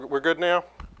We're good now?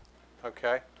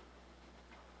 Okay.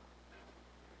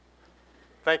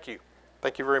 Thank you.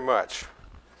 Thank you very much.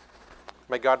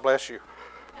 May God bless you.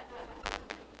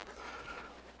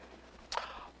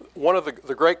 One of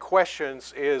the great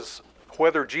questions is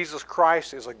whether Jesus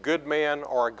Christ is a good man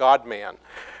or a God man.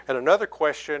 And another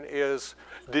question is,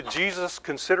 did Jesus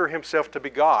consider himself to be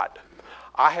God?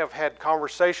 I have had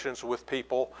conversations with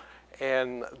people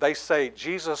and they say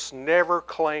Jesus never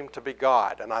claimed to be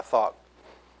God. And I thought,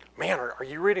 man, are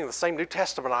you reading the same New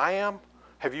Testament I am?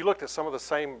 Have you looked at some of the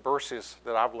same verses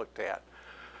that I've looked at?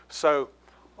 So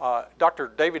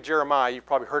Dr. David Jeremiah, you've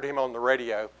probably heard him on the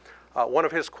radio. One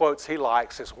of his quotes he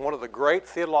likes is, one of the great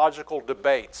theological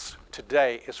debates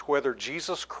today is whether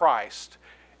Jesus Christ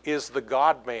is the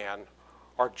God-man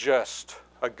or just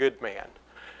a good man.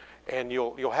 And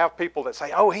you'll have people that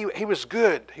say, oh, he was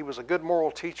good. He was a good moral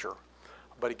teacher.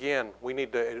 But again, we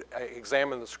need to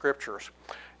examine the scriptures.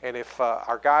 And if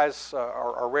our guys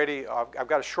are ready, I've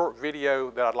got a short video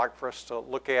that I'd like for us to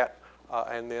look at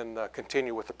and then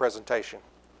continue with the presentation.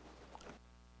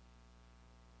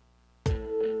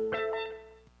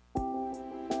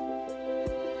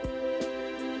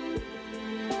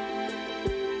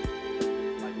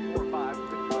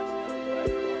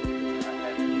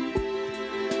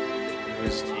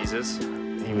 Jesus.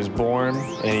 He was born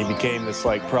and he became this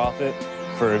prophet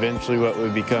for eventually what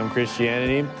would become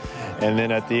Christianity. And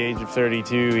then at the age of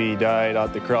 32, he died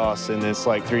on the cross, and it's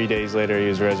 3 days later he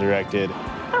was resurrected.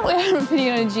 I don't really have an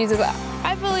opinion on Jesus.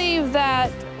 I believe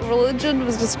that religion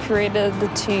was just created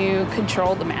to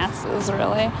control the masses,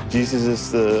 really. Jesus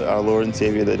is our Lord and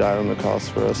Savior that died on the cross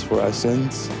for us for our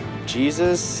sins.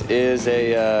 Jesus is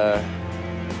a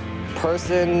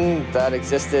person that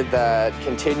existed that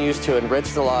continues to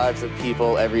enrich the lives of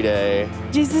people every day.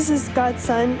 Jesus is God's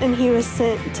son, and he was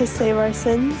sent to save our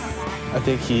sins. I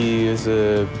think he is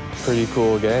a pretty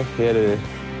cool guy. He had a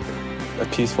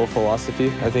peaceful philosophy.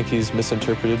 I think he's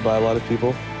misinterpreted by a lot of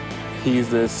people. He's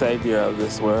the savior of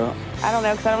this world. I don't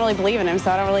know, because I don't really believe in him,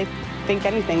 so I don't really think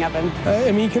anything of him.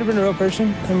 He could have been a real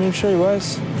person. I'm sure he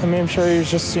was. I'm sure he was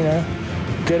just,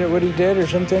 good at what he did or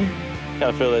something.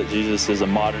 I feel that Jesus is a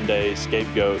modern-day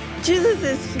scapegoat. Jesus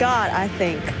is God, I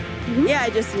think. Mm-hmm. Yeah,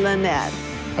 I just learned that.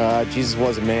 Jesus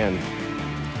was a man,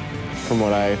 from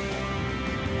what I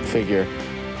figure.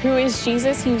 Who is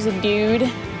Jesus? He was a dude.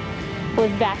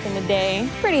 Lived back in the day.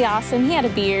 Pretty awesome. He had a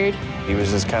beard. He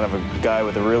was just kind of a guy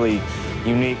with a really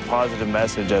unique, positive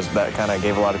message that kind of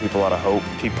gave a lot of people a lot of hope.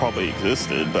 He probably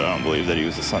existed, but I don't believe that he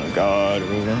was the Son of God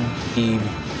or anything.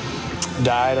 He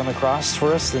died on the cross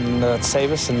for us and to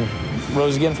save us and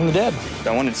rose again from the dead.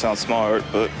 I wanted to sound smart,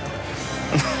 but...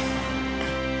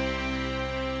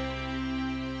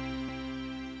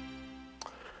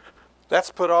 That's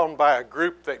put on by a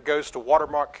group that goes to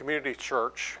Watermark Community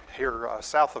Church here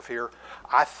south of here.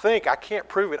 I can't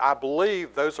prove it, I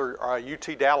believe those are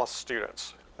UT Dallas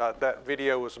students. That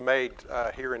video was made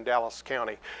here in Dallas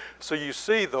County. So you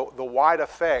see the wide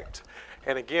effect.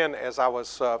 And again, as I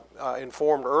was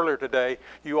informed earlier today,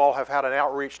 you all have had an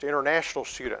outreach to international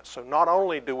students. So not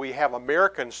only do we have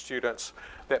American students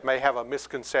that may have a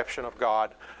misconception of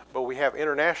God, but we have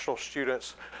international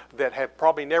students that have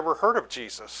probably never heard of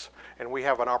Jesus, and we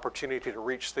have an opportunity to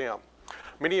reach them.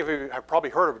 Many of you have probably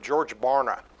heard of George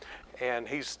Barna, and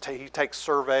he takes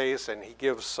surveys and he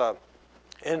gives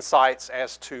insights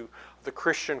as to the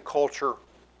Christian culture.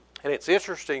 And it's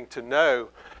interesting to know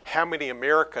how many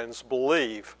Americans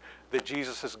believe that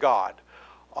Jesus is God.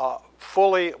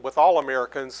 Fully, with all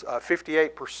Americans,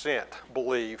 58%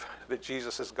 believe that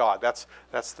Jesus is God. That's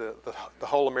the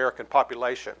whole American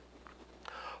population.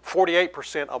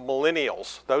 48% of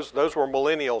millennials, those were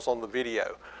millennials on the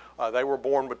video. They were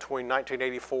born between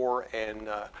 1984 and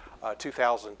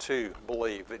 2002,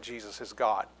 believe that Jesus is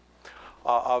God.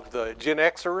 Of the Gen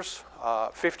Xers,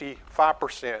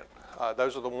 55%,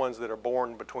 those are the ones that are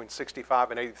born between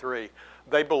 65 and 83,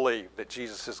 they believe that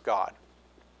Jesus is God.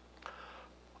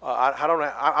 I don't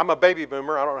know, I'm a baby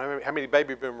boomer. I don't know how many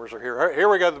baby boomers are here. Here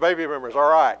we go, the baby boomers. All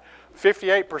right.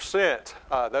 58%,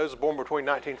 those born between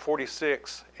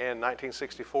 1946 and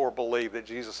 1964 believe that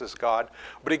Jesus is God.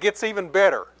 But it gets even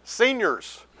better.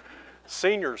 Seniors,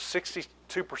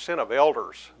 62% of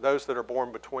elders, those that are born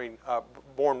in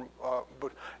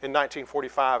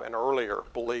 1945 and earlier,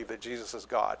 believe that Jesus is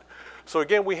God. So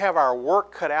again, we have our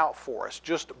work cut out for us.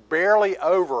 Just barely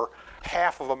over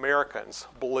half of Americans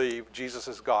believe Jesus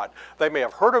is God. They may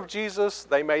have heard of Jesus.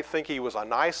 They may think he was a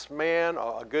nice man,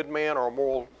 a good man, or a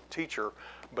moral teacher.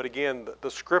 But again, the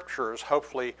scriptures,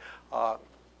 hopefully,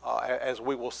 as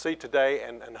we will see today,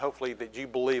 and hopefully that you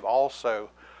believe also,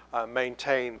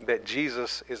 maintain that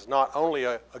Jesus is not only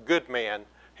a good man,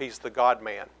 He's the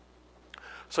God-man.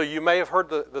 So you may have heard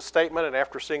the statement, and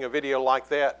after seeing a video like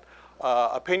that,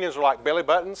 opinions are like belly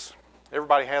buttons.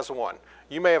 Everybody has one.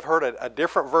 You may have heard a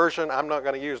different version. I'm not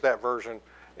going to use that version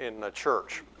in the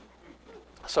church.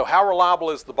 So how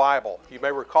reliable is the Bible? You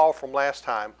may recall from last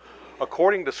time,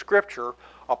 according to Scripture,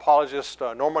 apologist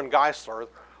Norman Geisler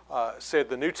said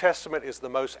the New Testament is the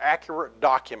most accurate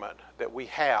document that we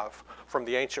have from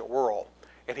the ancient world.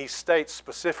 And he states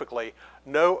specifically,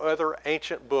 no other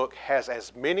ancient book has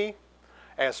as many,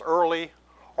 as early,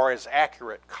 or as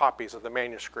accurate copies of the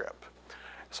manuscript.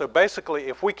 So basically,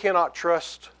 if we cannot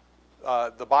trust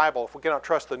the Bible, if we cannot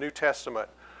trust the New Testament,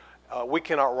 we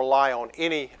cannot rely on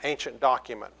any ancient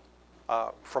document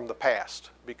from the past,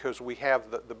 because we have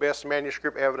the best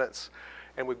manuscript evidence,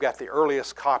 and we've got the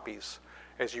earliest copies,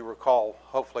 as you recall,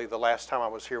 hopefully the last time I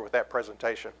was here with that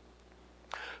presentation.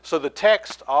 So the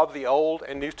text of the Old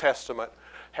and New Testament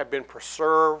have been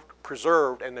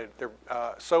preserved, and they're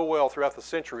so well throughout the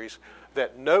centuries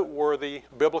that noteworthy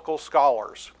biblical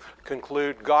scholars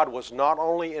conclude God was not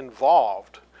only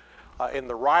involved in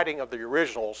the writing of the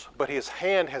originals, but his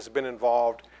hand has been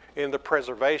involved in the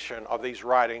preservation of these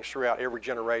writings throughout every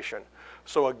generation.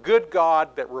 So a good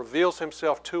God that reveals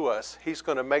himself to us, he's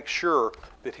going to make sure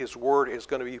that his word is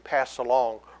going to be passed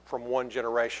along from one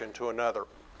generation to another.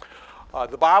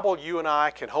 The Bible you and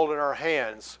I can hold in our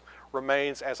hands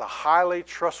remains as a highly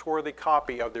trustworthy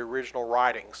copy of the original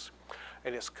writings.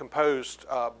 And it's composed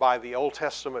by the Old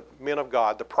Testament men of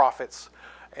God, the prophets,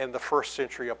 and the first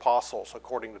century apostles,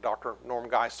 according to Dr. Norm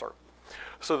Geisler.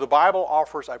 So the Bible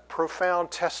offers a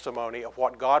profound testimony of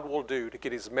what God will do to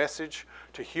get his message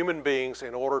to human beings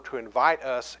in order to invite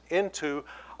us into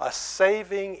a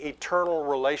saving, eternal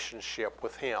relationship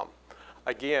with him.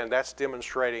 Again, that's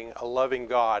demonstrating a loving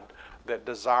God that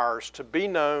desires to be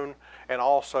known and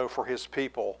also for his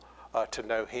people to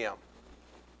know him.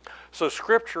 So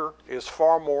Scripture is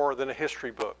far more than a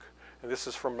history book. And this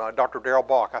is from Dr. Darrell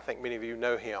Bock. I think many of you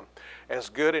know him. As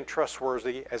good and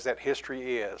trustworthy as that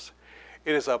history is,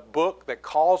 it is a book that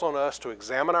calls on us to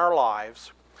examine our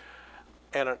lives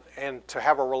and to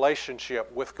have a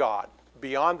relationship with God.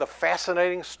 Beyond the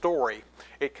fascinating story,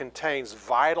 it contains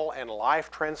vital and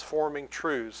life-transforming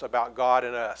truths about God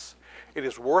and us. It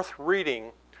is worth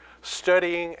reading,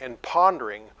 studying, and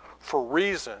pondering for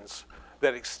reasons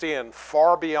that extend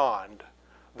far beyond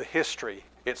the history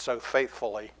it so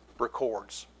faithfully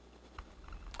records.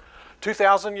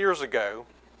 2,000 years ago,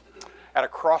 at a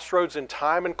crossroads in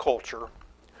time and culture,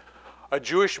 a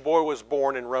Jewish boy was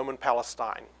born in Roman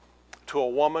Palestine to a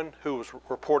woman who was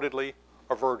reportedly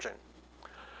a virgin.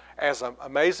 As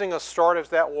amazing a start as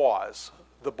that was,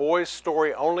 the boy's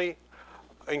story only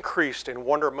increased in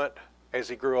wonderment as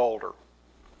he grew older.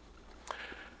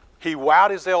 He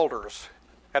wowed his elders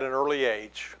at an early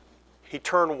age. He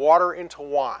turned water into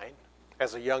wine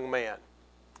as a young man.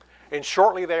 And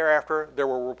shortly thereafter, there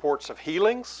were reports of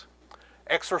healings,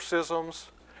 exorcisms,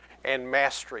 and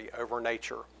mastery over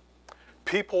nature.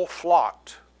 People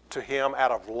flocked to him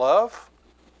out of love,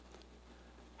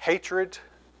 hatred,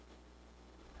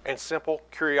 and simple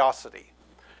curiosity,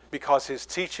 because his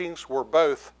teachings were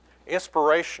both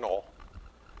inspirational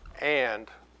and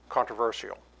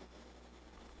controversial.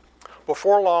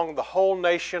 Before long, the whole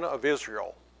nation of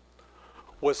Israel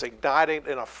was ignited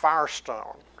in a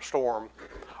firestorm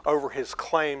over his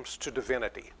claims to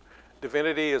divinity.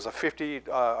 Divinity is a $50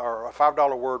 or a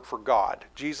 $5 word for God.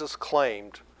 Jesus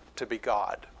claimed to be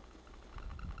God.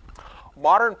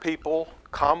 Modern people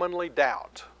commonly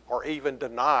doubt or even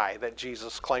deny that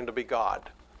Jesus claimed to be God.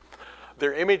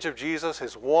 Their image of Jesus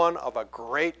is one of a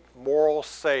great moral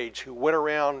sage who went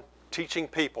around teaching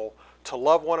people to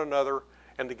love one another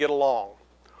and to get along.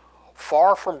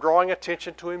 Far from drawing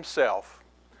attention to himself,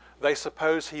 they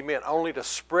suppose he meant only to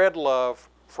spread love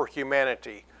for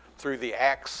humanity through the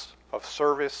acts of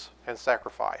service and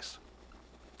sacrifice.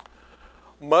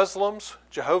 Muslims,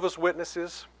 Jehovah's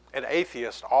Witnesses, and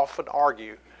atheists often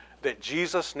argue that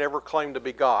Jesus never claimed to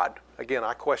be God. Again,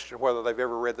 I question whether they've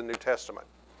ever read the New Testament.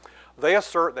 They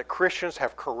assert that Christians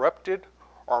have corrupted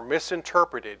or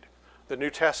misinterpreted the New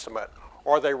Testament,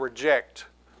 or they reject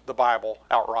the Bible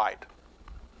outright.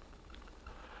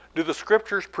 Do the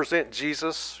Scriptures present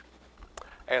Jesus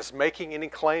as making any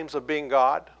claims of being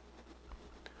God?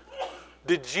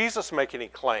 Did Jesus make any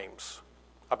claims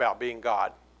about being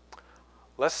God?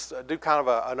 Let's do kind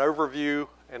of an overview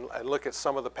and look at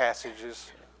some of the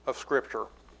passages of Scripture.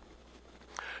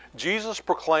 Jesus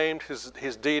proclaimed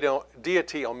his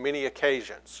deity on many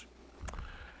occasions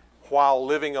while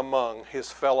living among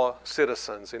his fellow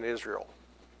citizens in Israel.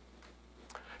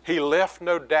 He left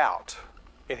no doubt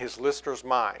in his listeners'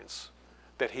 minds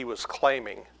that he was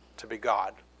claiming to be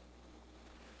God.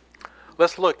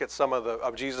 Let's look at some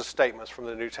of Jesus' statements from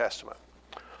the New Testament.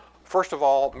 First of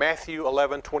all, Matthew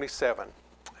 11:27.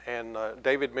 And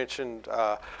David mentioned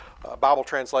Bible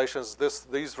translations.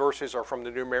 These verses are from the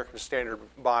New American Standard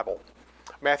Bible.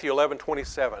 Matthew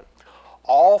 11:27.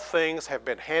 All things have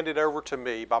been handed over to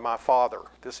me by my Father.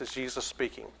 This is Jesus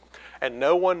speaking. And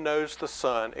no one knows the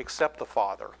Son except the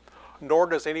Father, nor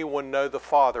does anyone know the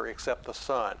Father except the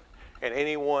Son, and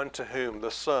anyone to whom the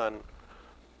Son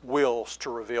wills to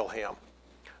reveal him.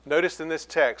 Notice in this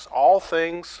text, all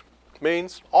things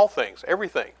means all things,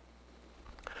 everything.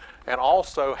 And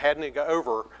also, handing it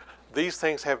over, these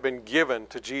things have been given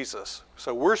to Jesus.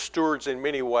 So we're stewards in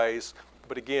many ways,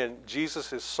 but again,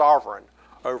 Jesus is sovereign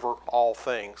over all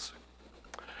things.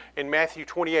 In Matthew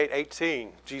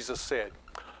 28:18, Jesus said,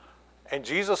 and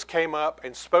Jesus came up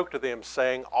and spoke to them,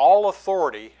 saying, all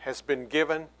authority has been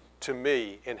given to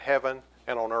me in heaven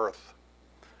and on earth.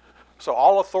 So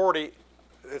all authority,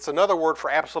 it's another word for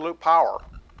absolute power.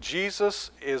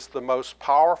 Jesus is the most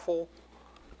powerful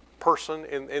person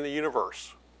in the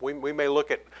universe. We may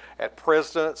look at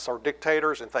presidents or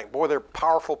dictators and think, boy, they're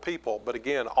powerful people. But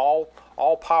again,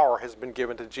 all power has been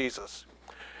given to Jesus.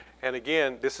 And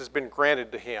again, this has been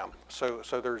granted to him. So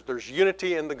there's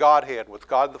unity in the Godhead with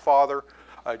God the Father,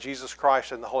 Jesus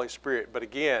Christ, and the Holy Spirit. But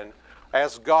again,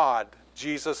 as God,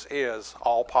 Jesus is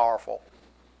all powerful.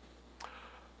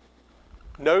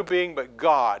 No being but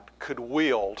God could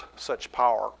wield such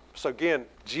power. So again,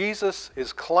 Jesus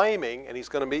is claiming, and he's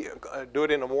going to do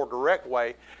it in a more direct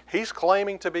way, he's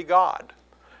claiming to be God.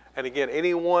 And again,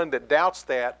 anyone that doubts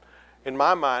that, in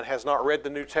my mind, has not read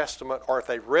the New Testament, or if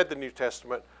they've read the New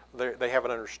Testament, they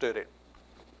haven't understood it.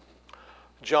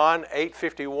 John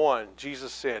 8:51,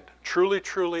 Jesus said, truly,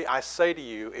 truly, I say to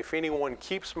you, if anyone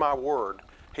keeps my word,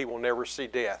 he will never see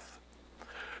death.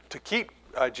 To keep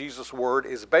Jesus' word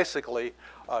is basically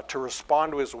to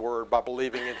respond to his word by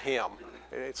believing in him.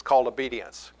 It's called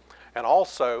obedience. And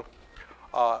also,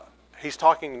 he's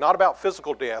talking not about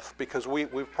physical death, because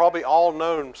we've probably all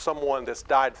known someone that's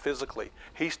died physically.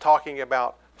 He's talking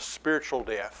about spiritual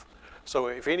death. So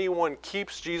if anyone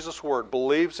keeps Jesus' word,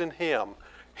 believes in him,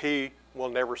 he will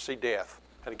never see death.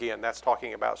 And again, that's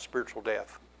talking about spiritual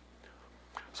death.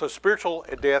 So spiritual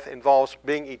death involves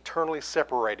being eternally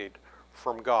separated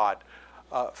from God.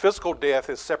 Physical death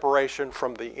is separation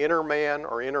from the inner man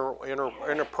or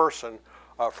inner person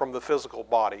from the physical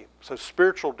body. So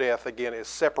spiritual death, again, is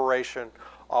separation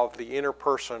of the inner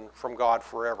person from God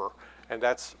forever. And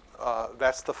that's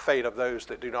the fate of those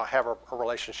that do not have a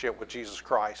relationship with Jesus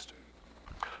Christ.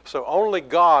 So only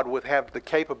God would have the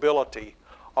capability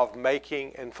of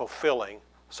making and fulfilling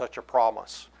such a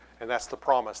promise. And that's the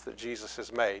promise that Jesus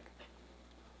has made.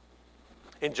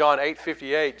 In John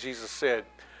 8:58,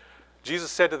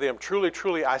 Jesus said to them, truly,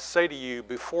 truly, I say to you,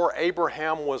 before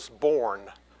Abraham was born,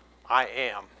 I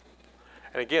am.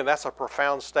 And again, that's a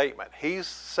profound statement. He's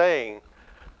saying,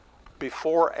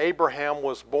 before Abraham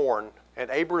was born, and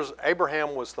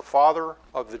Abraham was the father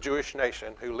of the Jewish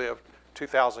nation who lived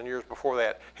 2,000 years before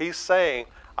that. He's saying,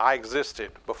 I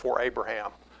existed before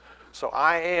Abraham. So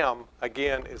I am,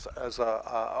 again, is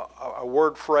a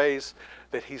word phrase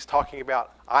that he's talking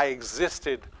about. I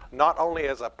existed not only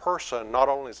as a person, not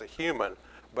only as a human,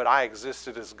 but I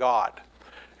existed as God.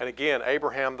 And again,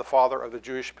 Abraham, the father of the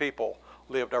Jewish people,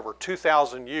 lived over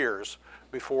 2,000 years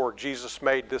before Jesus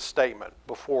made this statement,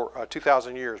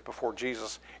 2,000 years before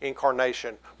Jesus'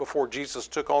 incarnation, before Jesus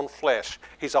took on flesh.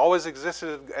 He's always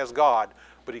existed as God,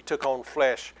 but he took on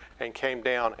flesh and came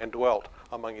down and dwelt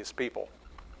among his people.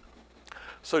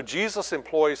 So Jesus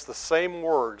employs the same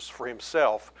words for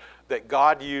himself that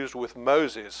God used with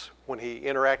Moses when he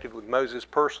interacted with Moses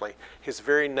personally, his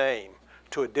very name,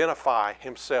 to identify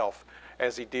himself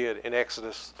as he did in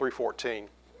Exodus 3:14.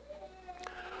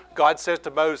 God says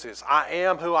to Moses, I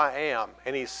am who I am.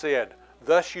 And he said,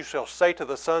 thus you shall say to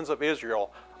the sons of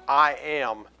Israel, I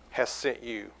am has sent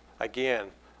you. Again,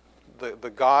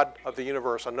 the God of the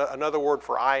universe. Another word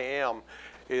for I am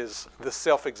is the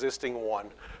self-existing one.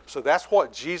 So that's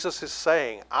what Jesus is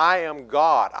saying. I am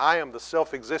God. I am the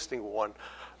self-existing one.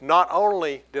 Not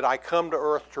only did I come to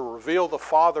earth to reveal the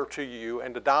Father to you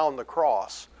and to die on the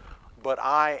cross, but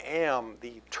I am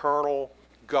the eternal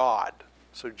God.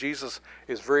 So Jesus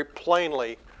is very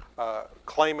plainly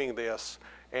claiming this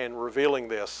and revealing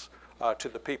this to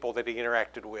the people that he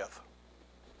interacted with.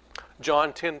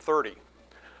 John 10:30,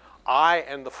 I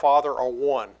and the Father are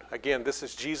one. Again, this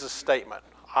is Jesus' statement.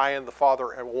 I and the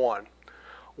Father are one.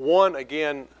 One,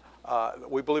 again,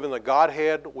 We believe in the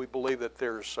Godhead. We believe that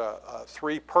there's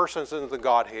three persons in the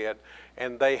Godhead,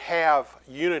 and they have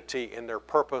unity in their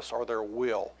purpose or their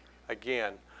will.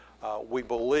 Again, we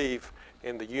believe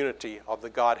in the unity of the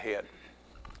Godhead.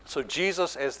 So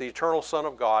Jesus, as the eternal Son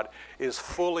of God, is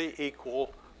fully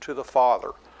equal to the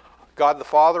Father. God the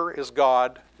Father is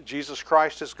God, Jesus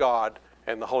Christ is God,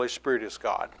 and the Holy Spirit is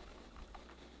God.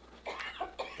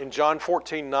 In John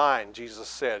 14:9, Jesus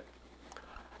said,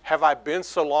 "Have I been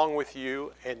so long with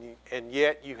you, and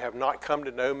yet you have not come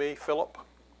to know me, Philip?"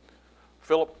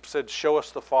 Philip said, "Show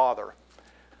us the Father.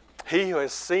 He who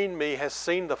has seen me has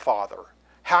seen the Father.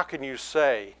 How can you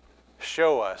say,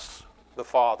 'Show us the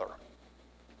Father'?"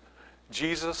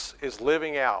 Jesus is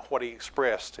living out what he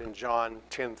expressed in John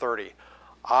 10:30.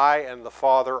 I and the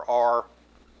Father are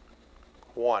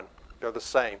one. They're the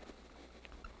same.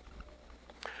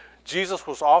 Jesus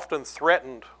was often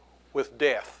threatened with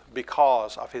death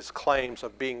because of his claims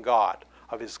of being God,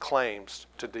 of his claims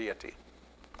to deity.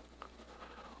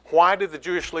 Why did the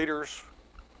Jewish leaders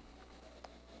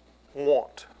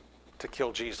want to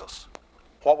kill Jesus?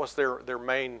 What was their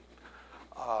main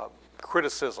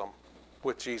criticism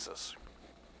with Jesus?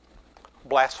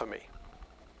 Blasphemy.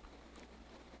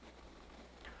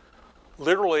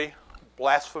 Literally,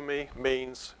 blasphemy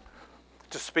means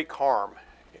to speak harm.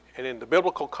 And in the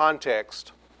biblical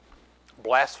context,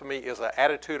 blasphemy is an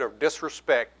attitude of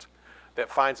disrespect that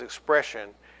finds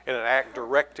expression in an act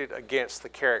directed against the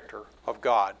character of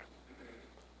God.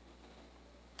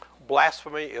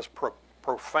 Blasphemy is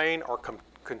profane or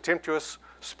contemptuous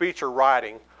speech or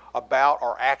writing about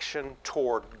or action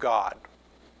toward God.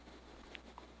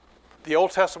 The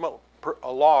Old Testament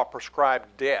law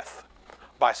prescribed death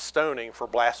by stoning for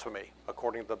blasphemy,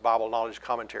 according to the Bible Knowledge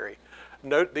Commentary.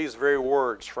 Note these very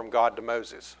words from God to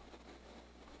Moses.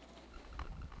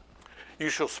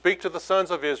 "You shall speak to the sons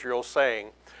of Israel,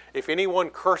 saying, if anyone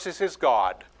curses his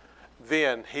God,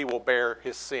 then he will bear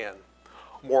his sin.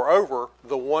 Moreover,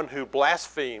 the one who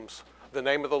blasphemes the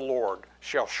name of the Lord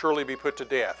shall surely be put to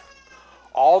death.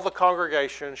 All the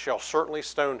congregation shall certainly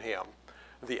stone him,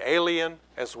 the alien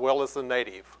as well as the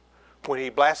native. When he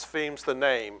blasphemes the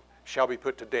name, shall be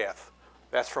put to death."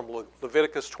 That's from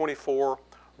Leviticus 24,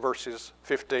 verses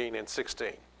 15 and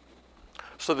 16.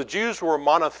 So the Jews were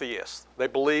monotheists. They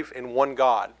believed in one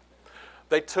God.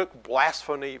 They took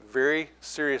blasphemy very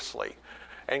seriously,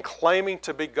 and claiming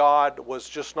to be God was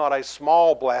just not a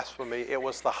small blasphemy, it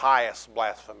was the highest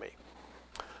blasphemy.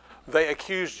 They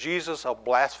accused Jesus of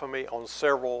blasphemy on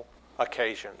several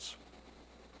occasions.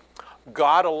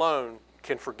 God alone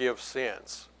can forgive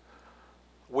sins.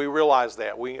 We realize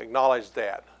that. We acknowledge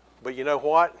that. But you know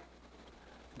what?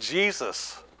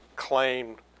 Jesus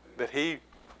claimed that he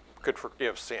could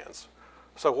forgive sins.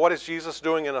 So what is Jesus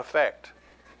doing in effect?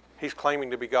 He's claiming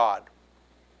to be God.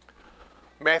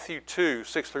 Matthew 2,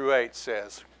 6 through 8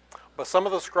 says, "But some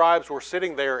of the scribes were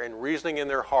sitting there and reasoning in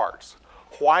their hearts,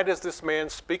 'Why does this man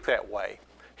speak that way?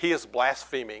 He is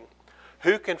blaspheming.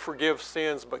 Who can forgive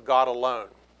sins but God alone?'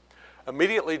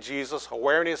 Immediately Jesus,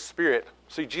 aware in his spirit,"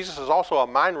 see, Jesus is also a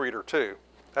mind reader too.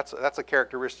 That's a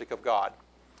characteristic of God.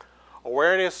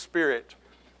 Aware in his spirit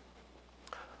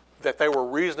that they were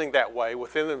reasoning that way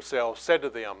within themselves, said to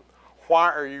them,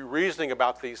 "Why are you reasoning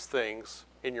about these things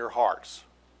in your hearts?"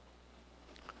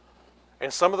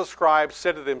 And some of the scribes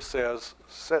said to themselves,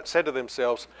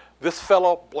 "This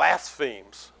fellow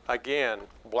blasphemes." Again,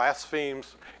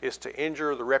 blasphemes is to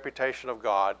injure the reputation of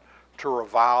God, to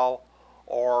revile,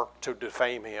 or to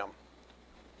defame him.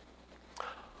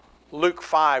 Luke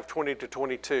 5, 20 to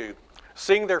 22.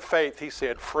 "Seeing their faith, he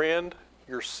said, 'Friend,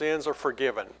 your sins are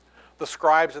forgiven.' The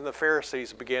scribes and the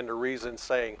Pharisees began to reason,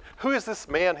 saying, 'Who is this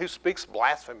man who speaks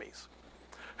blasphemies?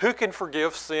 Who can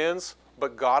forgive sins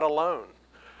but God alone?'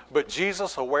 But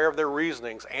Jesus, aware of their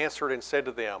reasonings, answered and said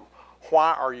to them,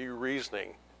 'Why are you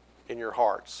reasoning in your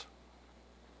hearts?'"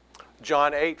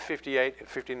 John 8, 58 and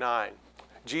 59.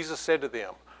 Jesus said to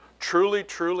them, "Truly,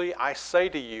 truly, I say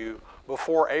to you,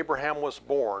 before Abraham was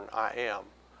born, I am."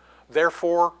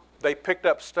 Therefore, they picked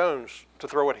up stones to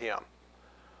throw at him.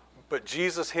 But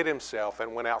Jesus hid himself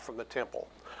and went out from the temple.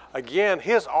 Again,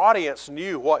 his audience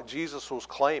knew what Jesus was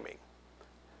claiming.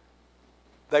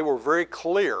 They were very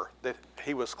clear that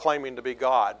he was claiming to be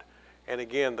God. And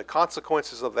again, the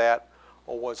consequences of that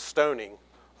was stoning,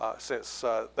 since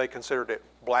they considered it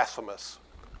blasphemous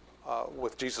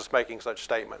with Jesus making such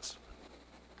statements.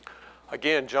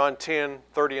 Again, John 10,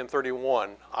 30 and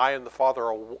 31, "I and the Father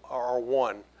are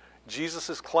one." Jesus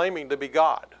is claiming to be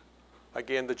God.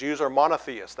 Again, the Jews are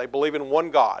monotheists. They believe in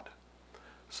one God.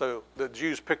 So the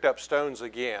Jews picked up stones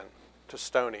again to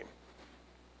stone him.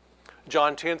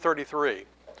 John 10:33,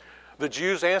 The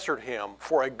Jews answered him,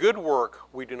 "For a good work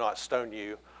we do not stone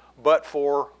you, but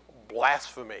for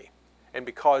blasphemy, and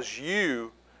because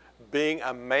you, being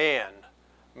a man,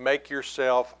 make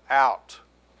yourself out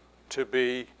to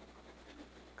be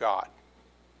God."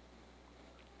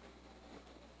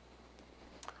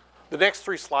 The next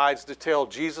 3 slides detail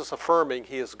Jesus affirming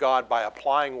he is God by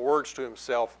applying words to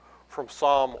himself from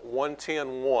Psalm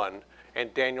 110:1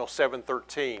 and Daniel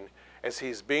 7:13 as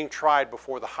he is being tried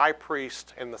before the high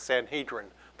priest and the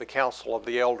Sanhedrin, the council of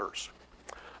the elders.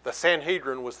 The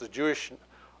Sanhedrin was the Jewish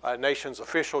nation's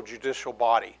official judicial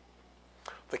body.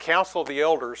 The council of the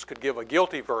elders could give a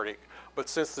guilty verdict, but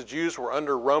since the Jews were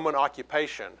under Roman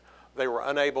occupation, they were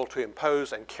unable to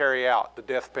impose and carry out the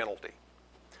death penalty.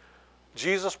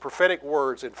 Jesus' prophetic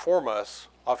words inform us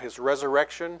of his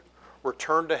resurrection,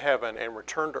 return to heaven, and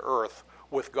return to earth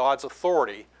with God's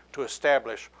authority to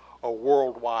establish a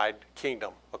worldwide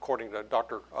kingdom, according to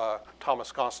Dr.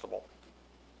 Thomas Constable.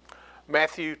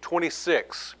 Matthew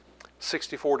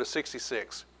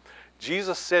 26:64-66.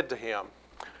 Jesus said to him,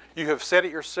 "You have said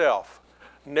it yourself.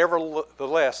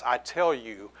 Nevertheless, I tell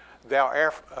you,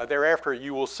 thereafter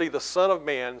you will see the Son of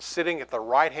Man sitting at the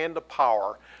right hand of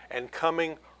power and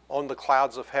coming on the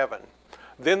clouds of heaven."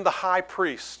 Then the high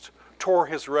priest tore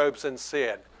his robes and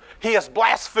said, "He has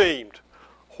blasphemed.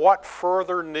 What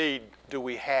further need do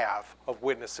we have of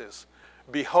witnesses?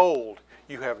 Behold,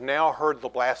 you have now heard the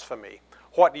blasphemy.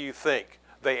 What do you think?"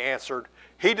 They answered,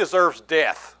 "He deserves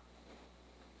death."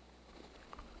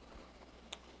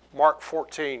 Mark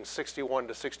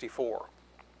 14:61-64.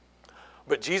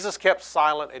 But Jesus kept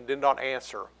silent and did not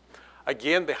answer.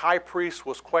 Again, the high priest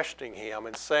was questioning him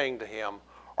and saying to him,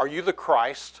 "Are you the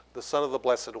Christ, the Son of the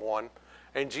Blessed One?"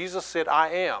 And Jesus said, "I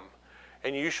am.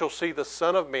 And you shall see the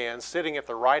Son of Man sitting at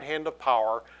the right hand of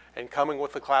power and coming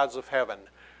with the clouds of heaven."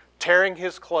 Tearing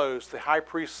his clothes, the high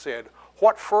priest said,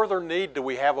 "What further need do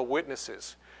we have of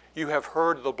witnesses? You have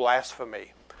heard the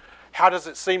blasphemy. How does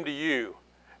it seem to you?"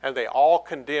 And they all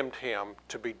condemned him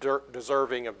to be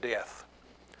deserving of death.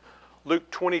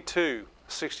 Luke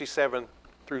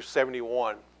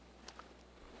 22:67-71.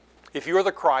 "If you are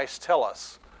the Christ, tell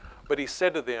us." But he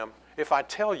said to them, "If I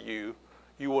tell you,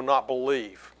 you will not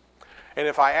believe. And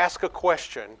if I ask a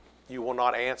question, you will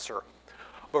not answer.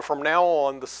 But from now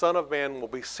on, the Son of Man will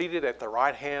be seated at the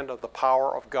right hand of the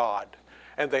power of God."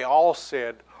 And they all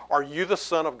said, "Are you the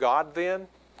Son of God then?"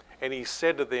 And he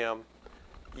said to them,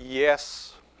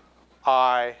 "Yes,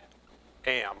 I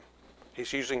am."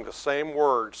 He's using the same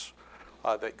words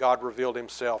that God revealed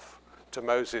himself to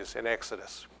Moses in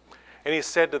Exodus. And he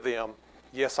said to them,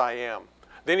 "Yes, I am."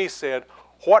 Then he said,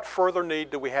 "What further need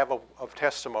do we have of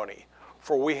testimony?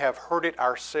 For we have heard it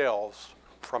ourselves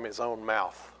from his own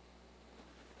mouth."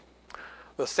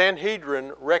 The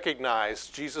Sanhedrin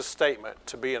recognized Jesus' statement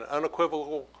to be an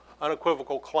unequivocal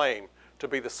claim to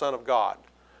be the Son of God.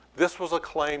 This was a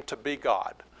claim to be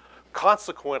God.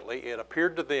 Consequently, it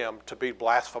appeared to them to be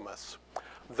blasphemous.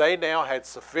 They now had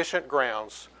sufficient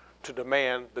grounds to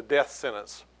demand the death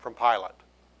sentence from Pilate.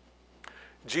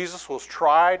 Jesus was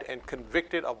tried and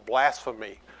convicted of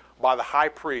blasphemy by the high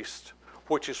priest,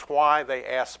 which is why they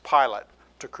asked Pilate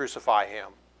to crucify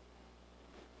him.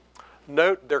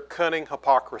 Note their cunning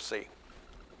hypocrisy.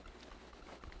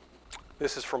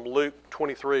 This is from Luke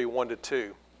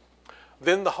 23:1-2.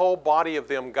 Then the whole body of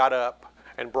them got up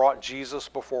and brought Jesus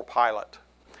before Pilate.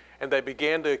 And they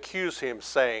began to accuse him,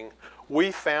 saying,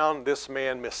 "We found this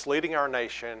man misleading our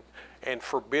nation and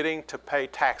forbidding to pay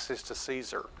taxes to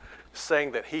Caesar,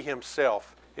 saying that he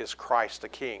himself is Christ the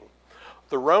King."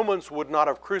 The Romans would not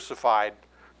have crucified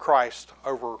Christ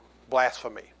over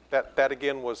blasphemy. That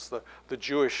again was the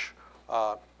Jewish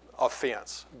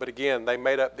offense. But again, they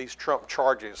made up these trump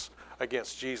charges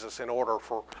against Jesus in order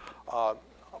for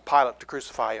Pilate to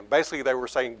crucify him. Basically, they were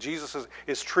saying Jesus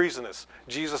is treasonous.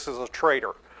 Jesus is a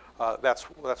traitor. That's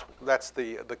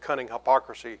the cunning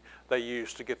hypocrisy they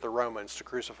used to get the Romans to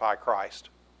crucify Christ.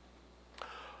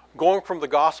 Going from the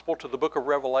Gospel to the book of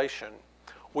Revelation,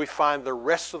 we find the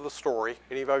rest of the story.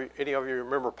 Any of you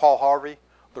remember Paul Harvey?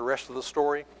 The rest of the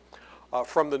story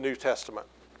from the New Testament.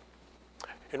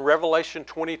 In Revelation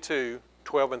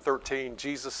 22:12-13,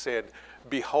 Jesus said,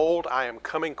 "Behold, I am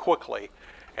coming quickly,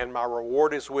 and my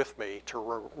reward is with me to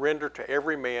render to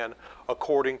every man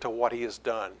according to what he has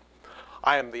done.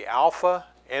 I am the Alpha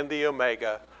and the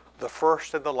Omega, the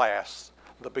first and the last,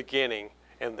 the beginning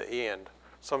and the end."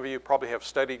 Some of you probably have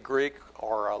studied Greek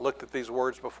or looked at these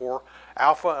words before.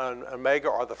 Alpha and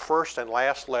Omega are the first and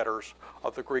last letters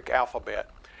of the Greek alphabet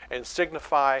and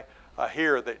signify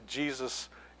here that Jesus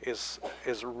is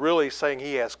really saying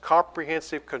he has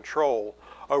comprehensive control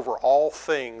over all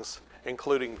things,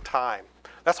 including time.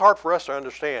 That's hard for us to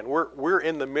understand. We're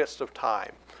in the midst of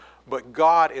time, but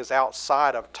God is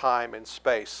outside of time and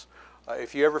space.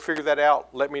 If you ever figure that out,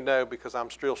 let me know, because I'm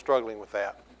still struggling with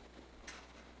that.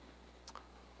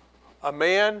 A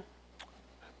man,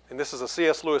 and this is a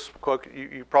C.S. Lewis quote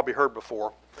you probably heard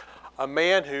before, a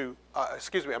man who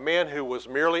was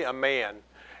merely a man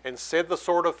and said the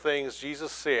sort of things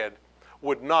Jesus said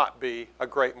would not be a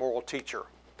great moral teacher.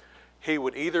 He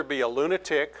would either be a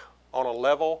lunatic on a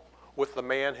level with the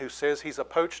man who says he's a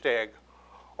poached egg,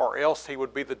 or else he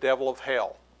would be the devil of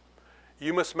hell.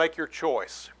 You must make your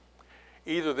choice.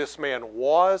 Either this man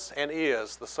was and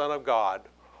is the Son of God,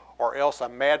 or else a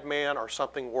madman or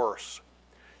something worse.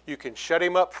 You can shut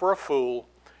him up for a fool,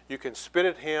 you can spit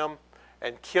at him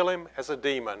and kill him as a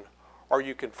demon, or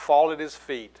you can fall at his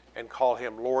feet and call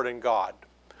him Lord and God.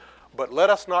 But let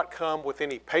us not come with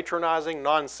any patronizing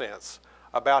nonsense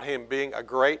about him being a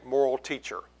great moral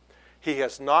teacher. He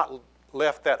has not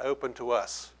left that open to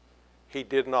us. He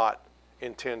did not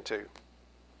intend to.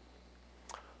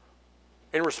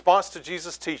 In response to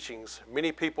Jesus' teachings,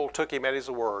 many people took him at his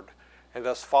word and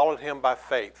thus followed him by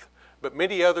faith, but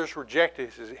many others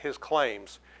rejected his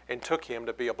claims and took him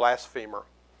to be a blasphemer.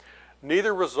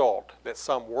 Neither result, that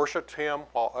some worshiped him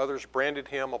while others branded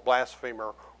him a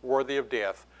blasphemer worthy of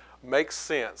death, makes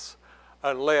sense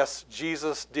unless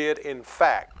Jesus did in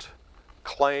fact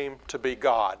claim to be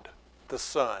God, the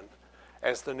Son,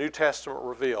 as the New Testament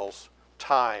reveals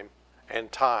time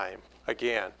and time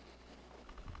again.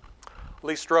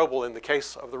 Lee Strobel, in the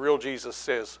case of the real Jesus,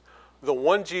 says, "The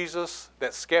one Jesus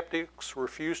that skeptics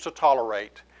refuse to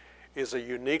tolerate is a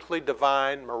uniquely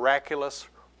divine, miraculous,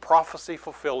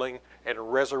 prophecy-fulfilling,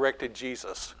 and resurrected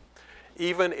Jesus,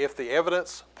 even if the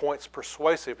evidence points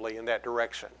persuasively in that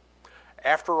direction.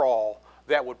 After all,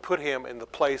 that would put him in the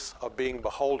place of being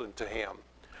beholden to him.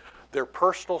 Their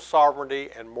personal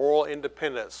sovereignty and moral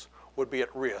independence would be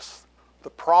at risk. The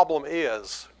problem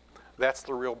is, that's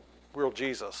the real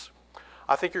Jesus."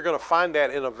 I think you're going to find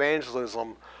that in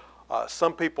evangelism.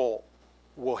 Some people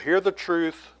will hear the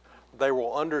truth, they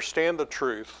will understand the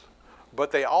truth,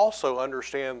 but they also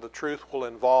understand the truth will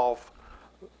involve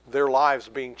their lives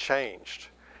being changed.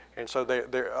 And so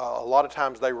a lot of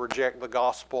times they reject the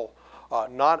gospel,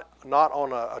 not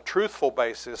on a truthful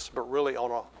basis, but really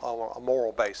on a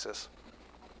moral basis.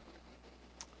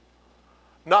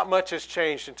 Not much has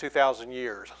changed in 2,000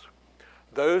 years.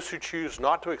 Those who choose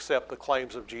not to accept the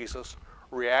claims of Jesus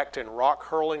react in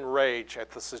rock-hurling rage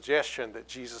at the suggestion that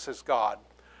Jesus is God.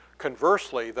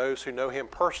 Conversely, those who know him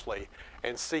personally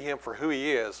and see him for who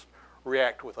he is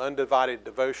react with undivided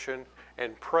devotion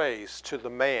and praise to the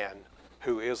man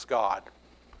who is God.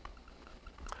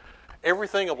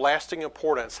 Everything of lasting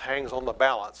importance hangs on the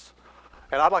balance.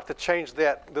 And I'd like to change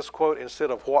this quote, instead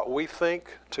of what we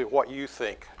think, to what you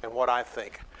think and what I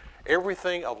think.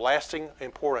 Everything of lasting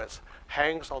importance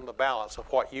hangs on the balance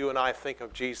of what you and I think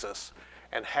of Jesus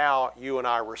and how you and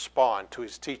I respond to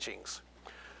his teachings.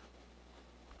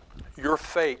 Your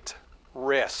fate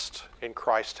rests in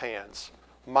Christ's hands.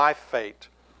 My fate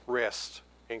rests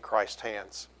in Christ's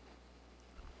hands.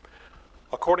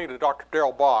 According to Dr.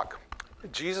 Darrell Bock,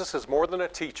 Jesus is more than a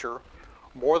teacher,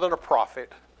 more than a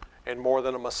prophet, and more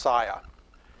than a Messiah.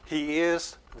 He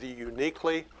is the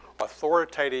uniquely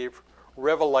authoritative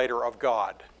revelator of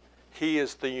God. He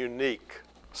is the unique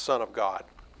Son of God.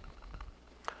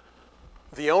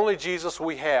 The only Jesus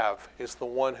we have is the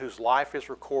one whose life is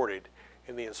recorded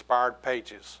in the inspired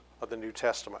pages of the New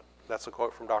Testament. That's a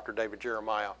quote from Dr. David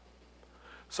Jeremiah.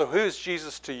 So who is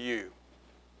Jesus to you?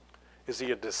 Is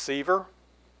he a deceiver?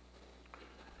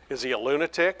 Is he a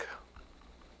lunatic?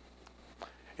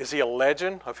 Is he a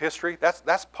legend of history?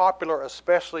 That's popular,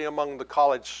 especially among the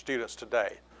college students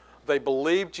today. They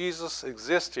believe Jesus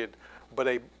existed, but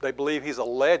they believe he's a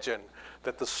legend,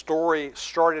 that the story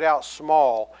started out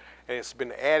small and it's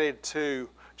been added to,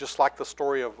 just like the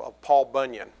story of Paul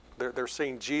Bunyan. They're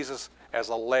seeing Jesus as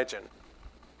a legend.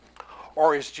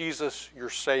 Or is Jesus your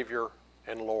Savior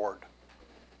and Lord?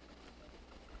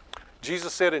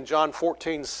 Jesus said in John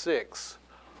 14:6,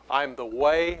 "I am the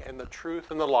way and the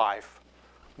truth and the life.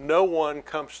 No one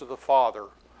comes to the Father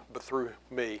but through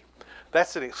me."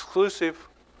 That's an exclusive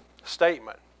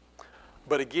statement.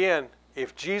 But again,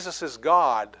 if Jesus is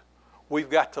God, we've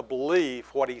got to believe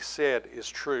what he said is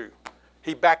true.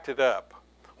 He backed it up.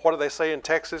 What do they say in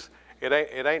Texas? It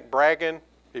ain't bragging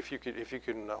if you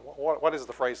can. What is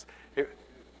the phrase?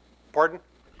 Pardon?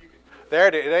 There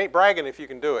it is. It ain't bragging if you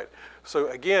can do it. So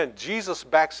again, Jesus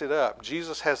backs it up.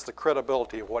 Jesus has the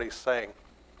credibility of what he's saying.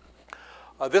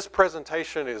 This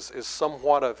presentation is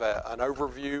somewhat of an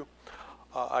overview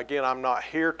Again, I'm not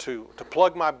here to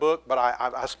plug my book, but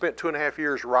I spent 2.5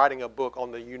 years writing a book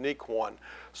on the unique one.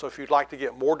 So if you'd like to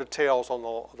get more details on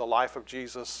the life of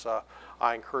Jesus,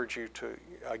 I encourage you to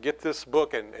get this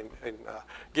book and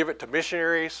give it to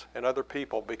missionaries and other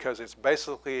people, because it's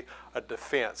basically a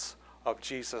defense of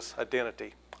Jesus'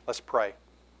 identity. Let's pray.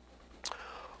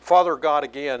 Father God,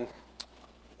 again,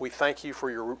 we thank you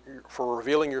for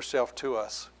revealing yourself to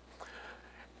us.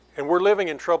 And we're living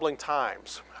in troubling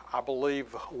times. I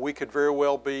believe we could very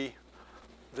well be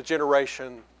the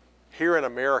generation here in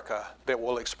America that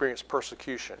will experience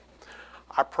persecution.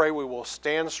 I pray we will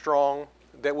stand strong,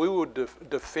 that we would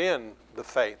defend the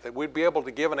faith, that we'd be able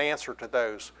to give an answer to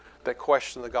those that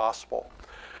question the gospel.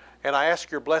 And I ask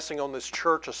your blessing on this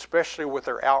church, especially with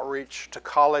their outreach to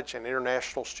college and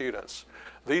international students.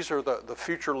 These are the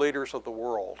future leaders of the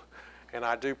world. And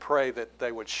I do pray that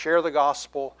they would share the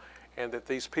gospel, and that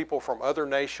these people from other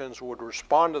nations would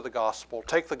respond to the gospel,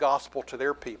 take the gospel to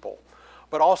their people.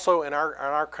 But also in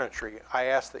our country, I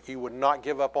ask that you would not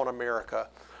give up on America,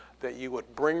 that you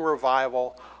would bring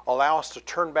revival, allow us to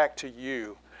turn back to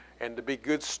you, and to be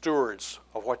good stewards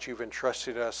of what you've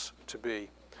entrusted us to be.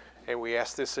 And we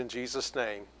ask this in Jesus'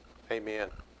 name. Amen.